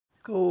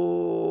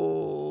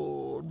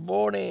Good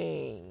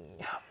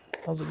morning.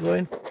 How's it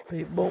going,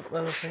 people?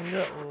 There's a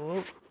finger.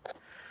 Oh.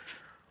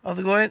 How's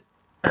it going?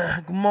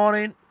 Good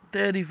morning.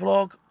 Daily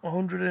vlog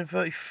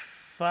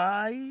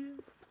 135.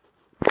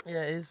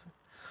 Yeah, it is.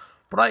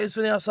 Bright and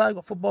sunny outside.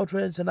 Got football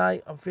training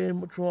tonight. I'm feeling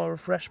much more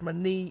refreshed. My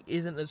knee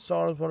isn't as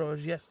sore as what it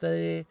was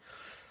yesterday.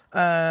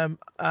 And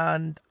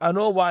I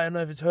know why. I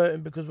know if it's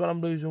hurting because when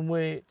I'm losing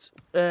weight,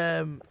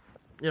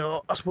 you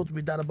know, I spoke to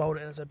my dad about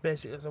it and I said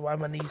basically why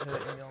my knees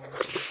hurting, you know.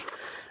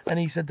 And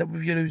he said that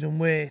with you losing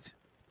weight,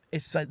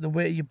 it's like the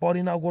weight of your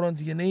body now going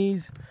onto your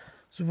knees,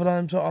 something along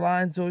them sort of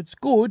lines. So it's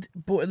good,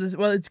 but it's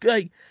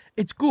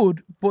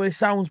good, but it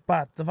sounds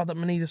bad. The fact that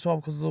my knees are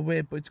sore because of the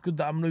weight, but it's good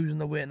that I'm losing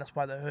the weight and that's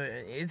why they're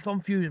hurting. It's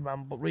confusing,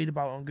 man. But read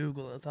about it on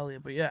Google, it'll tell you.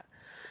 But yeah,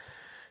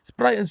 it's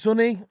bright and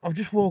sunny. I've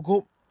just woke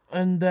up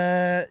and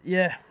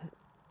yeah,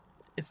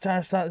 it's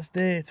time to start this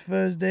day. It's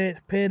Thursday.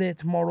 It's payday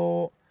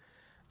tomorrow.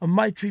 I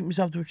might treat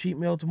myself to a cheat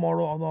meal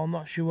tomorrow, although I'm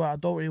not sure. I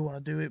don't really want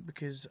to do it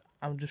because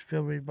I just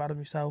feel really bad of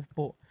myself.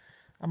 But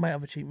I might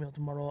have a cheat meal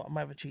tomorrow. I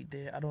might have a cheat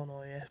day. I don't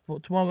know yet.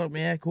 But tomorrow I got my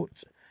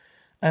haircuts.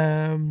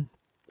 I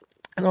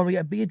normally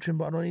get a beard trim,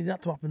 but I don't need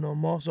that to happen no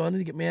more. So I need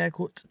to get my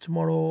haircut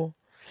tomorrow.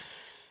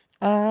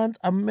 And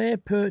I may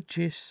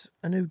purchase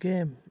a new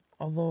game,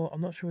 although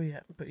I'm not sure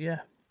yet. But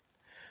yeah,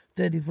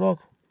 daily vlog.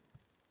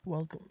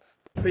 Welcome.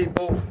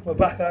 People, we're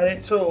back at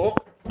it. So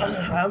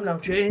I am now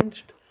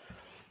changed.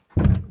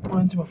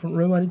 Going into my front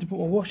room. I need to put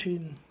my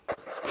washing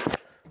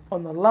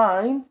on the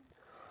line.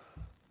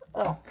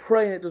 I'm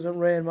praying it doesn't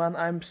rain, man.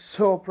 I'm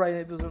so praying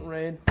it doesn't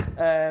rain.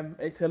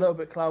 It's a little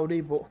bit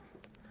cloudy, but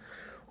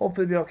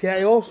hopefully it'll be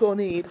okay. I also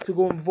need to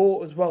go and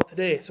vote as well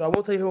today, so I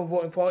won't tell you who I'm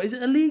voting for. Is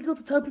it illegal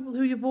to tell people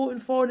who you're voting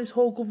for in this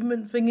whole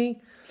government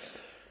thingy?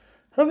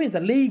 I don't think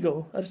it's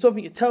illegal. I just don't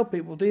think you tell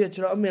people, do you? Do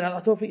you know what I mean?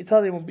 I don't think you tell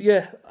anyone. But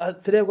yeah,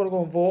 today I've got to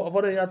go and vote. I've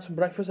already had some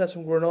breakfast, had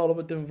some granola,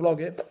 but didn't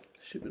vlog it.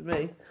 Shit with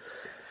me.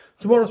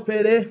 Tomorrow's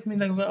payday,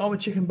 means I can get all my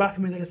chicken back, it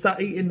means I can start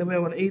eating the way I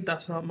want to eat.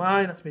 That's not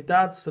mine, that's my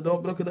dad's, so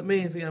don't be looking at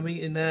me and think I'm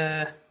eating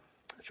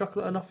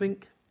chocolate or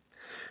nothing.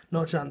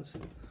 No chance.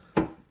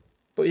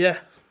 But yeah,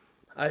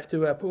 I have to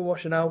put my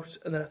washing out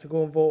and then I have to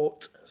go and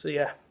vote. So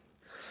yeah.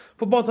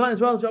 Football tonight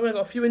as well, do you know what I mean?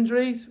 I've got a few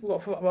injuries,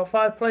 we've got about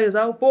 5 players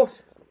out, but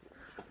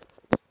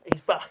he's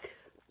back.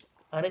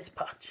 And it's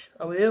Patch.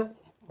 How are you?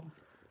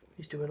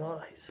 He's doing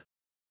alright.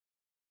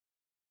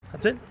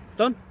 That's it,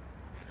 done.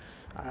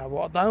 I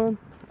walked down.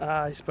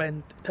 I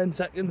spent 10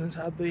 seconds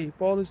inside the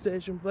polling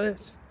station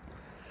place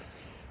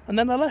and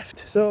then I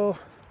left, so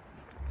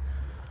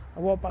I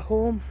walked back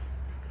home.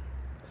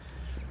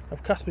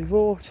 I've cast my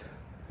vote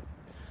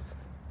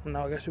and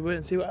now I guess we wait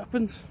and see what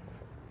happens.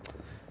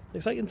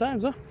 Exciting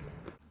times, huh?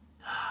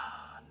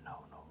 No.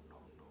 I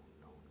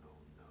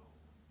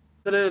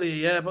said earlier,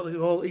 yeah, about the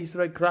whole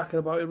Easter egg cracker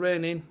about it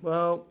raining.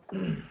 Well,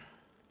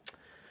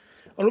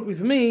 luckily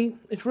for me,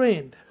 it's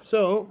rained,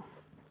 so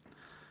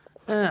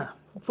yeah,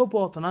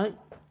 football tonight.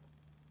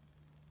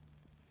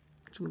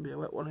 It's going to be a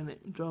wet one, innit?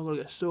 So I'm going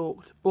to get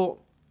soaked. But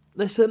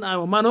listen, I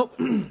will man up.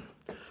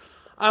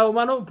 I will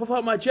man up and puff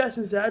out my chest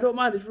and say, I don't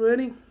mind, it's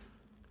raining.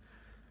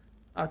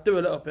 I'll do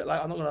a little bit,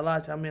 like, I'm not going to lie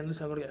to you. I mean,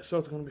 listen, I'm going to get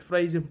soaked, I'm going to be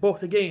phrasing.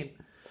 But again,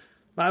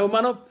 I will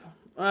man up.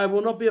 I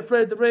will not be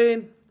afraid of the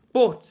rain.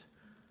 But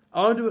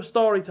I want to do a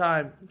story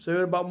time. So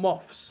hearing about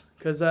moths.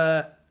 Because,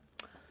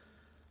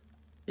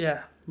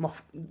 yeah,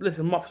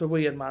 moths are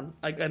weird, man.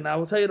 And I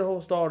will tell you the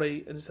whole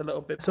story in just a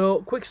little bit.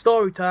 So, quick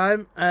story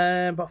time.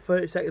 About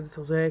 30 seconds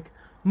it'll take.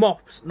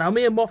 Moths. Now,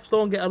 me and moths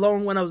don't get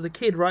along. When I was a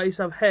kid, right, I used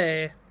to have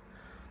hair.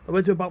 I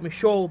went to about my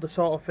shoulder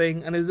sort of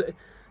thing. And it was,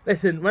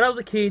 listen, when I was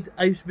a kid,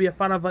 I used to be a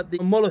fan of like, the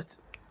mullet.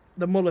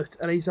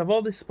 And I used to have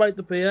all this spiked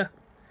up here.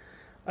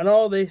 And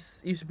all this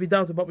used to be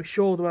down to about my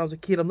shoulder when I was a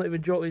kid. I'm not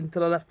even joking.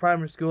 Until I left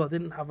primary school, I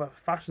didn't have a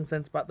fashion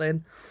sense back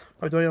then.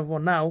 I don't have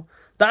one now.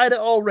 Dyed it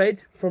all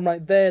red from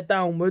like there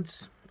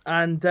downwards.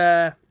 And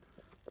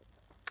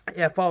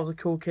yeah, I thought I was a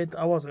cool kid.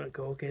 I wasn't a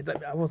cool kid.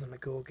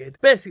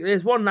 Basically,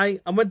 there's one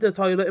night I went to the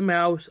toilet in my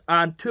house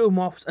and 2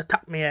 moths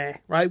attacked my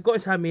hair. Right, got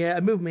inside my hair. I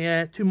moved my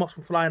hair. 2 moths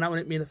were flying out and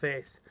hit me in the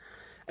face.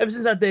 Ever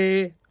since that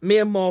day, me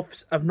and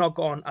moths have not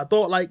got on. I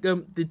don't like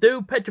them. They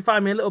do petrify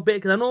me a little bit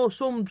because I know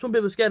some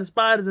people are scared of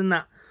spiders and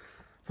that.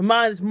 For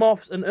mine, it's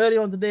moths. And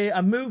earlier on today,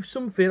 I moved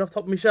something off the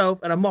top of my shelf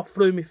and a moth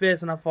flew in my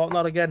face and I thought,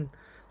 not again.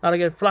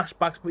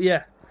 Flashbacks. But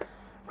yeah,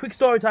 quick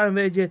story time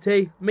with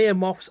A.J.T. Me and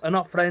moths are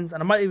not friends,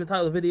 and I might even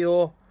title the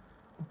video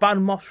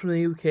 "Ban Moths from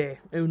the UK."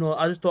 Who knows?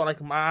 I just don't like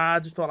them.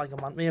 Man.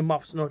 Me and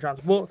moths, no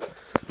chance. But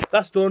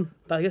that's done.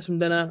 I get some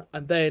dinner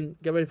and then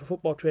get ready for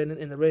football training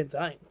in the rain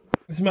tonight.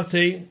 This is my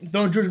tea.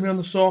 Don't judge me on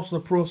the sauce or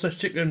the processed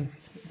chicken.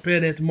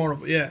 Payday tomorrow,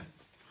 but yeah,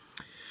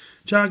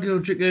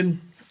 chargrilled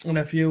chicken and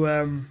a few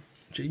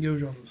chicken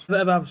goujons. If I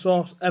ever have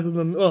sauce, well, I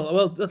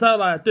tell you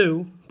like I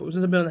do, but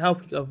since I've been on the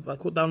health kick, I've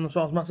cut down on the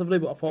sauce massively.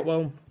 But I thought,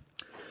 well,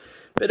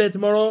 payday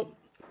tomorrow.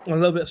 And a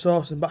little bit of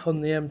sauce and back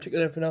on the chicken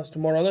and everything else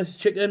tomorrow. I know it's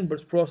chicken, but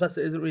it's processed.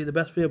 It isn't really the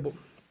best for you, but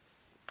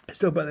it's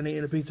still better than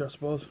eating a pizza, I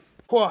suppose.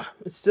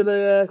 It's still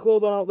a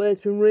cold one out there.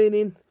 It's been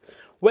raining.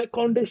 Wet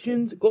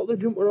conditions. Got the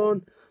jumper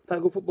on.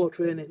 Go football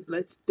training.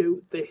 Let's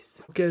do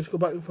this. Okay, let's go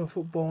back for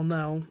football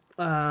now.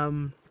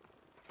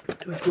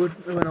 It was good.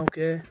 It went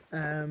okay.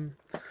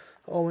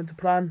 All went to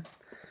plan,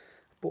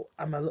 but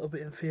I'm a little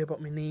bit in fear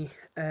about my knee.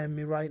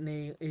 My right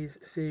knee is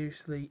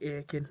seriously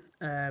aching.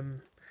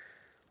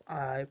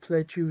 I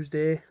played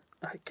Tuesday.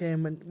 I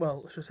came and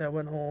let's just say I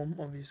went home.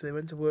 Obviously,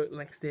 went to work the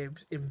next day. It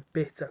was in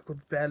bits. I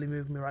could barely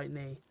move my right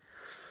knee.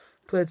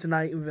 Played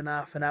tonight within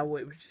half an hour.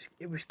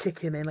 It was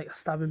kicking in like a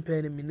stabbing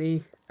pain in my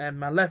knee. And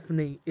my left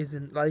knee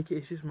isn't like it.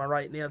 It's just my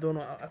right knee. I don't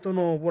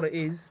know what it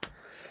is.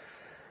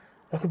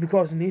 That could be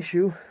causing the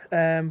issue.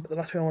 But the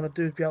last thing I want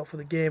to do is be out for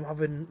the game,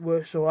 having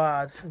worked so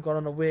hard and gone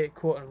on a weight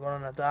cut and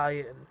gone on a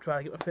diet and try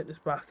to get my fitness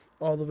back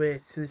all the way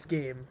to this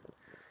game.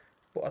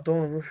 But I don't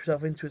want to rush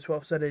myself into it. So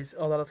what I've said is,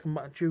 I'll come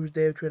back on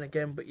Tuesday, train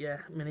again. But yeah,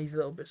 my knee's a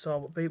little bit sore.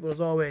 But people, as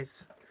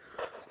always,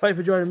 thank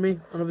you for joining me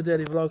on another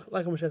daily vlog.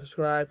 Like, comment, share,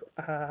 subscribe,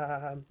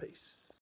 and peace.